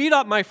 you just beat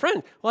up my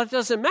friend. Well, it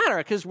doesn't matter,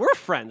 because we're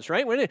friends,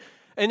 right?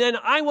 And then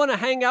I want to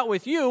hang out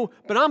with you,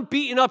 but I'm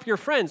beating up your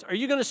friends. Are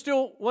you going to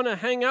still want to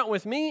hang out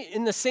with me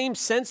in the same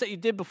sense that you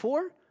did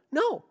before?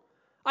 No.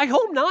 I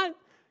hope not,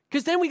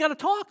 because then we got to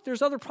talk.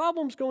 There's other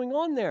problems going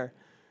on there.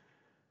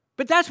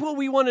 But that's what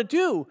we want to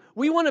do.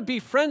 We want to be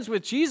friends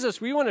with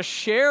Jesus. We want to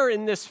share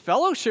in this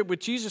fellowship with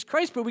Jesus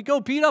Christ, but we go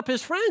beat up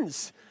his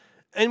friends.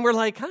 And we're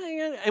like,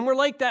 hi. And we're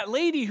like that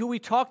lady who we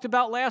talked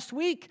about last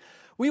week.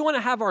 We want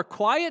to have our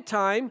quiet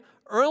time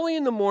early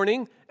in the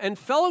morning and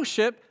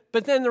fellowship,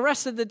 but then the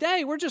rest of the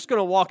day, we're just going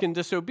to walk in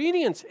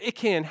disobedience. It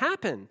can't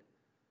happen.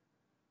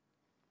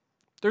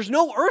 There's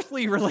no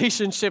earthly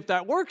relationship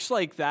that works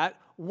like that.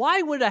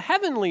 Why would a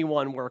heavenly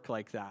one work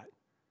like that?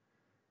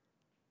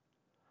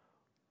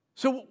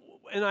 So,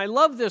 and I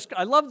love this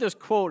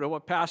quote of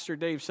what Pastor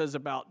Dave says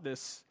about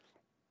this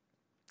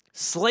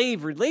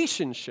slave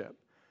relationship.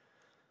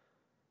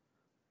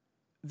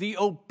 The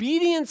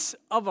obedience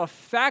of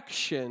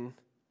affection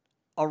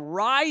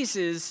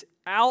arises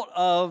out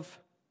of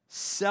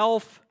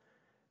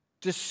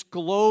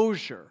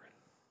self-disclosure.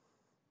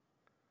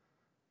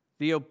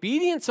 The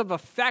obedience of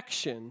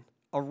affection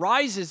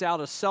arises out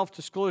of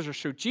self-disclosure.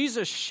 So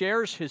Jesus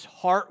shares his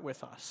heart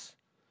with us.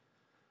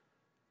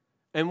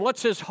 And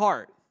what's his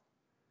heart?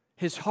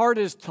 His heart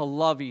is to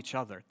love each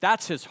other.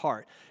 That's his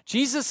heart.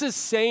 Jesus is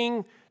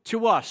saying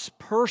to us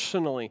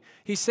personally,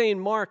 he's saying,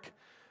 Mark,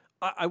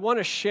 I want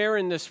to share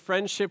in this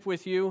friendship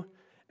with you,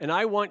 and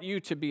I want you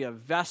to be a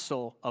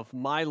vessel of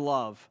my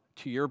love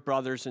to your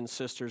brothers and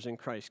sisters in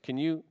Christ.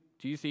 Do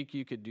you think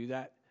you could do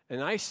that?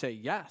 And I say,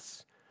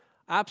 yes,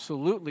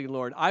 absolutely,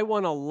 Lord. I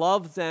want to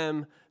love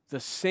them the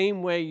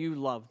same way you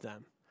love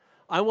them.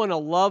 I want to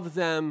love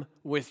them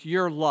with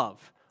your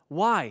love.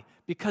 Why?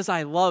 Because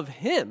I love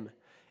him.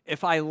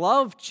 If I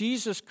love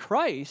Jesus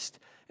Christ,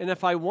 and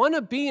if I want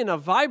to be in a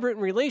vibrant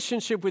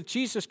relationship with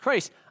Jesus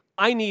Christ,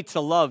 I need to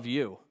love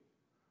you.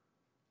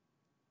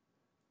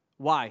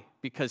 Why?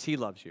 Because he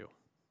loves you.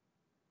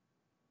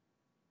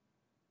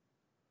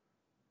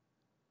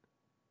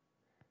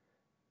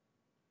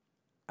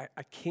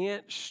 I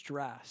can't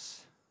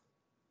stress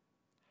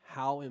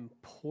how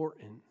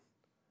important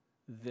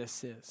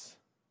this is.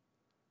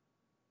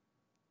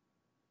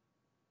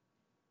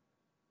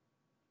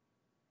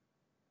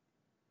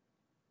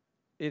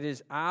 It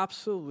is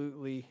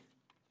absolutely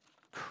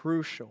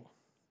crucial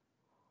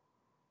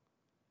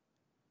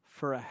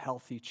for a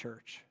healthy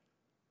church.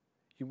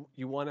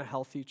 You want a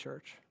healthy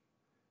church?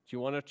 Do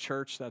you want a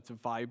church that's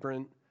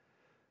vibrant?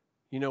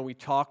 You know, we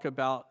talk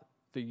about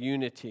the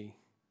unity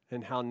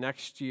and how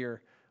next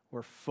year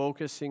we're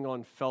focusing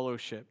on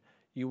fellowship.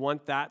 You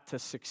want that to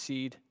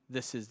succeed?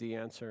 This is the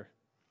answer.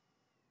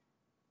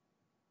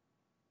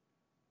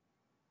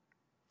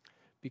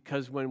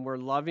 Because when we're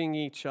loving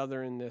each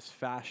other in this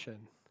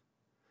fashion,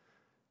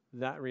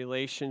 that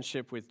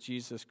relationship with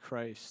Jesus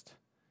Christ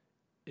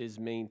is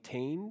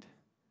maintained,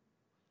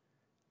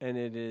 and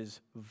it is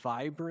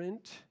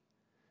vibrant,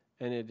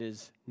 and it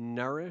is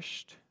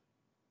nourished,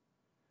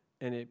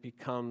 and it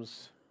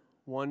becomes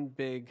one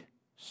big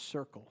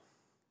circle.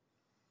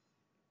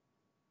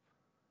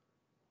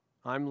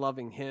 I'm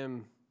loving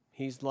him,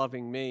 he's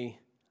loving me,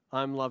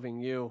 I'm loving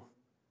you.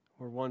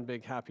 We're one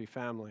big happy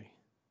family.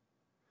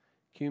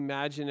 Can you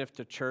imagine if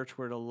the church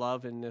were to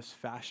love in this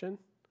fashion?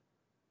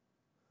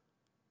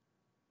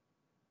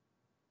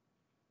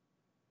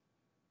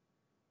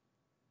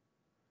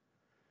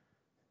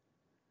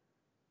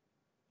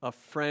 A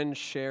friend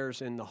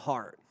shares in the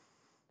heart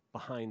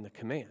behind the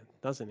command,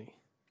 doesn't he?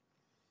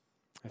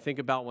 I think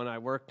about when I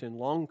worked in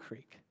Long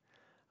Creek.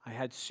 I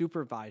had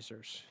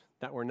supervisors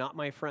that were not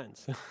my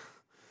friends.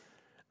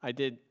 I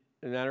did,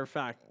 as a matter of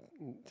fact,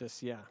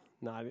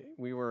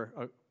 we were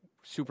a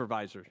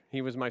supervisor.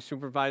 He was my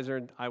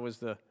supervisor, I was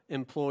the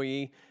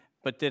employee.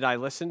 But did I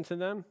listen to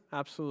them?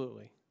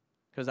 Absolutely.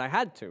 Because I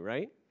had to,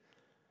 right?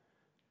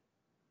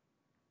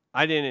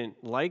 I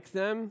didn't like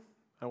them.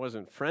 I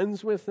wasn't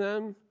friends with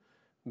them.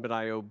 But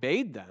I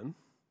obeyed them.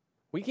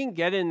 We can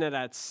get into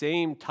that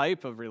same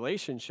type of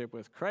relationship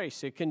with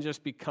Christ. It can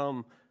just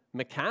become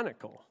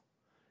mechanical.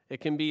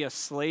 It can be a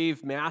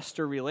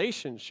slave-master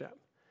relationship.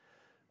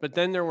 But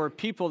then there were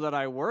people that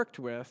I worked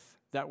with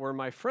that were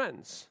my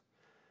friends.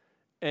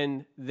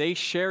 And they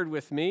shared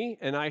with me,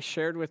 and I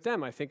shared with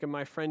them. I think of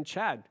my friend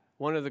Chad.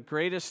 One of the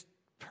greatest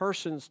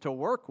persons to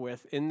work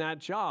with in that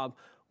job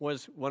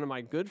was one of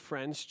my good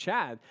friends,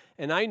 Chad.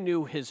 And I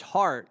knew his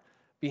heart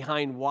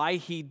behind why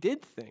he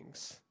did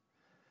things.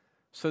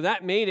 So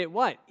that made it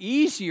what?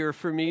 Easier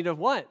for me to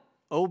what?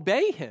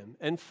 Obey him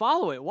and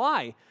follow it.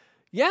 Why?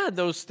 Yeah,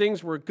 those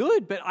things were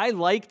good, but I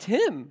liked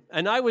him,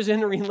 and I was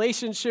in a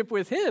relationship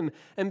with him.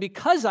 And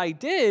because I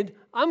did,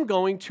 I'm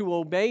going to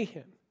obey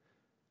him.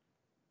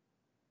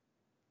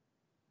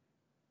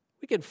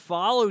 We could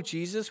follow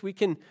Jesus. We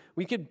could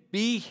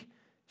be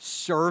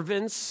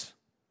servants.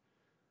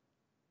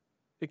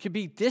 It could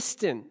be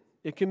distant.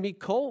 It can be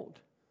cold.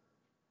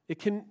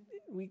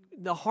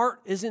 The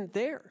heart isn't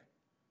there.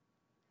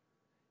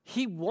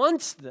 He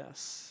wants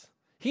this.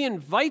 He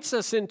invites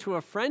us into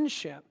a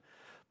friendship,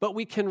 but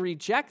we can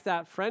reject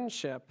that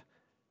friendship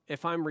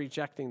if I'm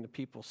rejecting the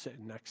people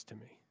sitting next to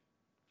me.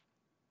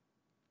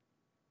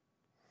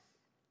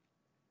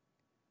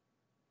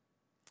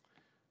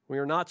 We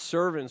are not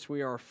servants,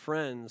 we are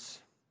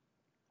friends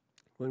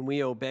when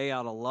we obey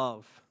out of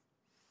love.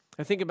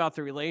 I think about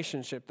the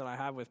relationship that I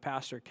have with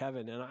Pastor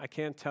Kevin, and I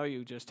can't tell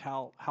you just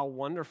how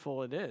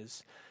wonderful it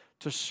is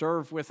to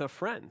serve with a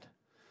friend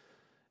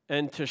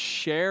and to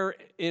share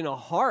in a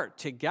heart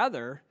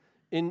together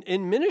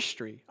in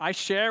ministry. I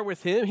share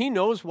with him. He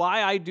knows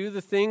why I do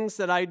the things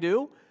that I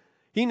do.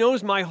 He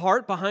knows my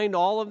heart behind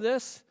all of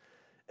this.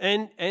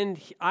 And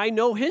I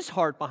know his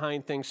heart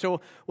behind things.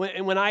 So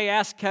when I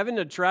ask Kevin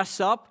to dress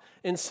up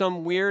in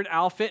some weird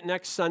outfit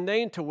next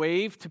Sunday and to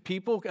wave to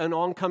people in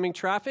oncoming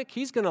traffic,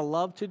 he's going to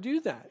love to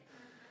do that.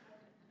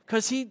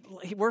 Because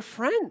we're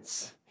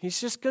friends.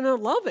 He's just going to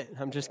love it.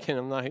 I'm just kidding.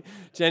 I'm not.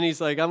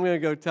 Jenny's like, I'm going to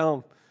go tell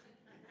him.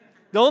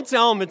 Don't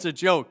tell him it's a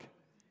joke.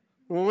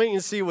 We'll wait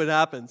and see what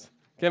happens.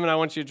 Kevin, I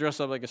want you to dress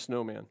up like a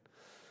snowman.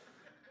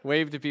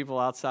 Wave to people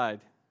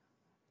outside.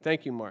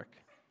 Thank you, Mark.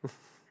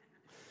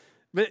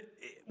 But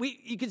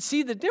you can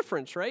see the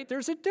difference, right?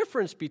 There's a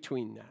difference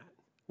between that.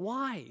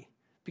 Why?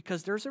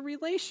 Because there's a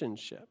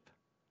relationship.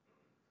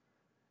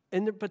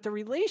 But the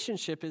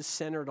relationship is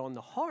centered on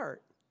the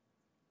heart.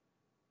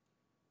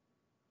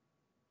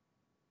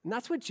 And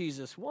that's what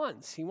Jesus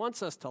wants. He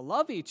wants us to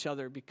love each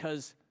other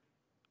because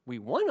we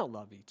want to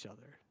love each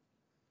other.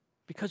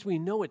 Because we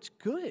know it's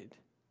good.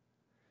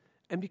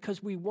 And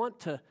because we want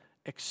to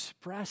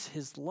express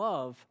his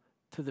love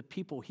to the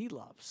people he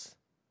loves.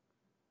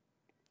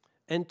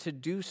 And to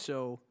do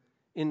so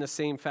in the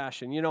same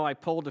fashion. You know, I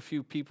polled a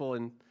few people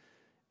in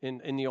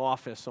the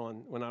office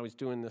when I was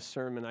doing this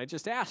sermon. I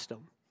just asked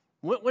them,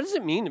 what does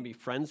it mean to be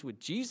friends with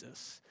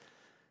Jesus?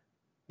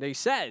 They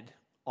said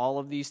all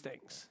of these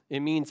things. It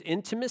means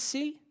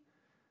intimacy.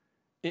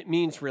 It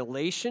means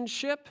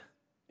relationship.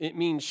 It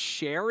means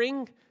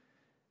sharing.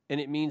 And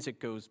it means it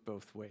goes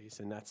both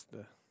ways. And that's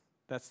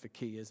the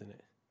key, isn't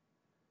it?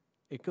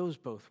 It goes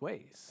both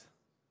ways.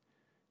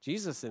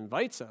 Jesus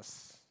invites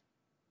us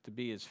to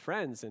be his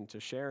friends and to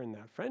share in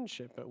that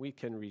friendship, but we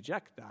can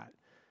reject that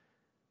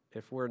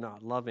if we're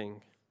not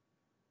loving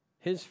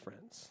his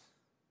friends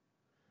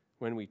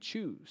when we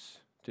choose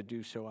to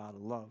do so out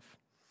of love.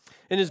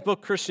 In his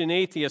book, Christian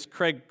Atheist,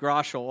 Craig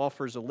Groeschel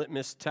offers a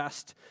litmus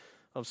test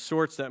of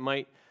sorts that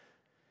might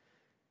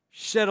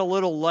shed a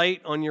little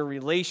light on your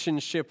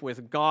relationship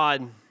with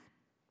God.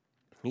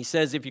 He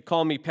says, if you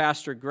call me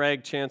Pastor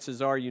Greg,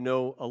 chances are you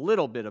know a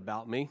little bit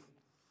about me.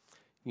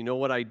 You know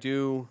what I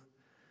do.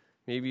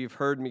 Maybe you've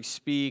heard me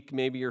speak.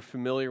 Maybe you're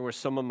familiar with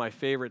some of my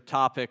favorite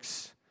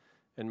topics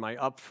and my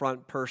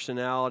upfront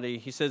personality.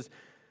 He says,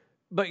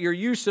 but your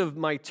use of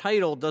my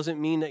title doesn't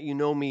mean that you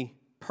know me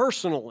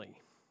personally.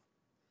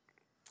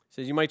 He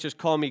says, you might just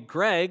call me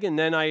Greg, and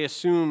then I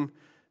assume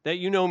that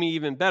you know me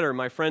even better.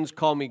 My friends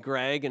call me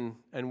Greg,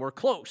 and we're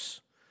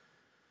close.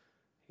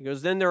 He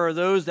goes, then there are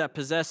those that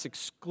possess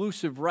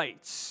exclusive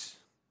rights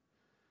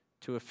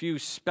to a few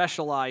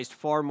specialized,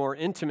 far more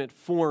intimate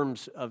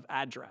forms of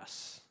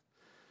address.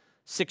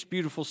 6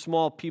 beautiful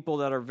small people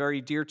that are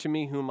very dear to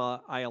me, whom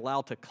I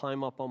allow to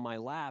climb up on my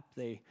lap.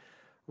 They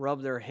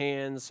rub their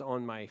hands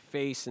on my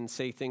face and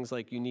say things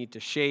like, you need to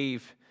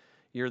shave,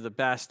 you're the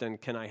best, and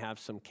can I have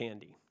some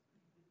candy?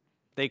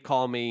 They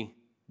call me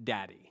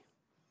Daddy.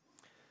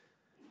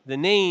 The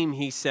name,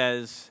 he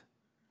says,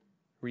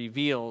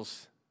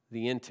 reveals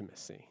the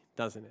intimacy,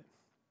 doesn't it?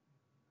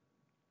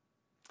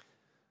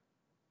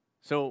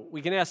 So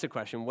we can ask the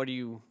question, what do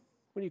you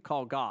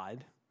call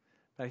God?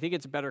 But I think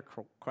it's a better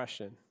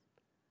question.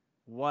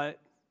 What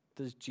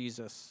does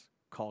Jesus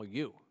call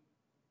you?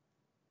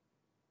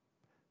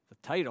 The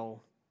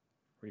title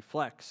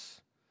reflects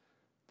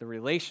the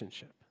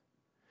relationship.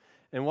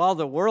 And while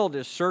the world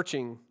is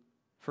searching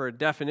for a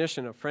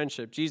definition of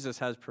friendship, Jesus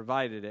has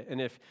provided it.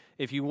 And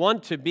if you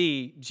want to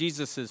be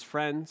Jesus'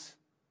 friends,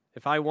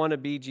 if I want to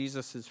be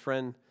Jesus'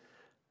 friend,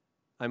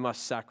 I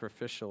must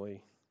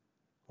sacrificially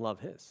love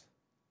his.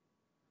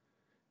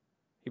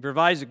 He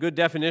provides a good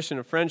definition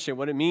of friendship,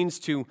 what it means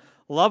to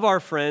love our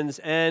friends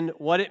and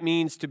what it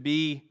means to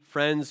be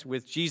friends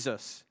with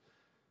Jesus.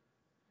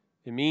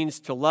 It means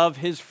to love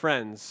his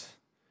friends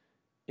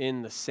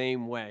in the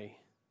same way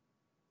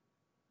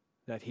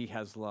that he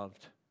has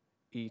loved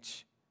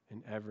each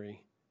and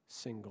every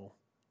single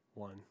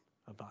one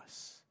of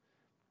us.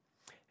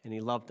 And he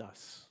loved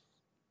us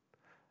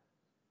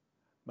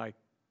by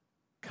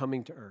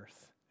coming to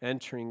earth,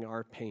 entering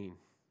our pain,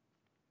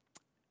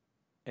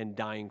 and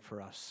dying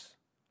for us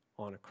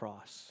on a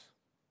cross.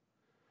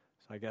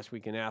 So I guess we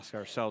can ask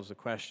ourselves the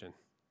question,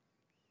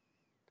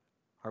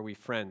 are we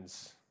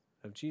friends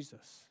of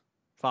Jesus?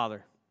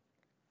 Father,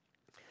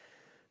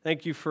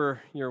 thank you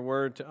for your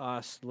word to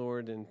us,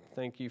 Lord, and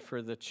thank you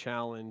for the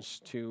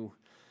challenge to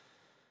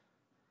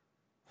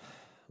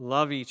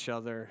love each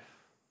other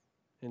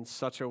in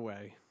such a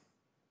way.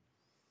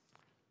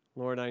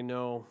 Lord, I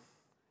know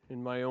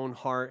in my own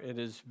heart it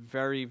is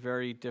very,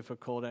 very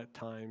difficult at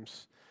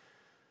times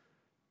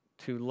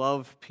to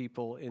love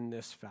people in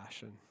this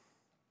fashion.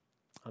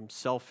 I'm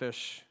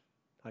selfish.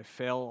 I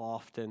fail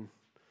often.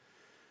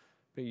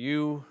 But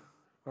you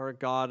are a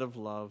God of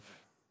love.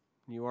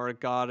 You are a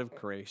God of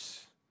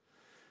grace.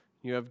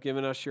 You have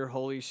given us your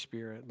Holy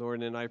Spirit,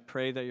 Lord, and I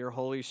pray that your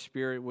Holy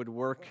Spirit would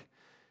work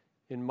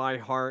in my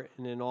heart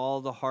and in all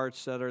the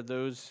hearts that are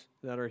those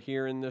that are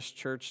here in this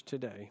church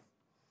today.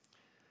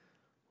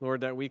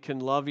 Lord, that we can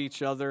love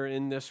each other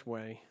in this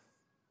way,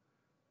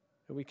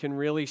 that we can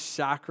really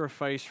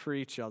sacrifice for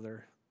each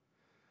other.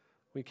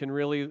 We can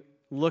really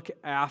look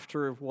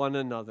after one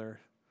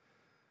another,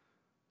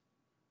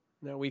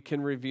 that we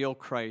can reveal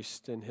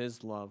Christ and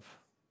his love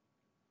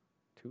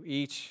to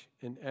each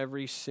and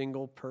every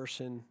single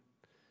person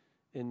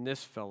in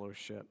this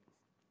fellowship,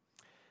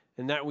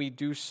 and that we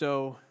do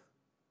so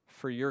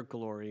for your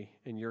glory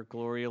and your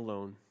glory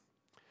alone.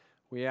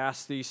 We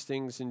ask these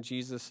things in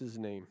Jesus'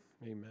 name.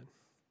 Amen.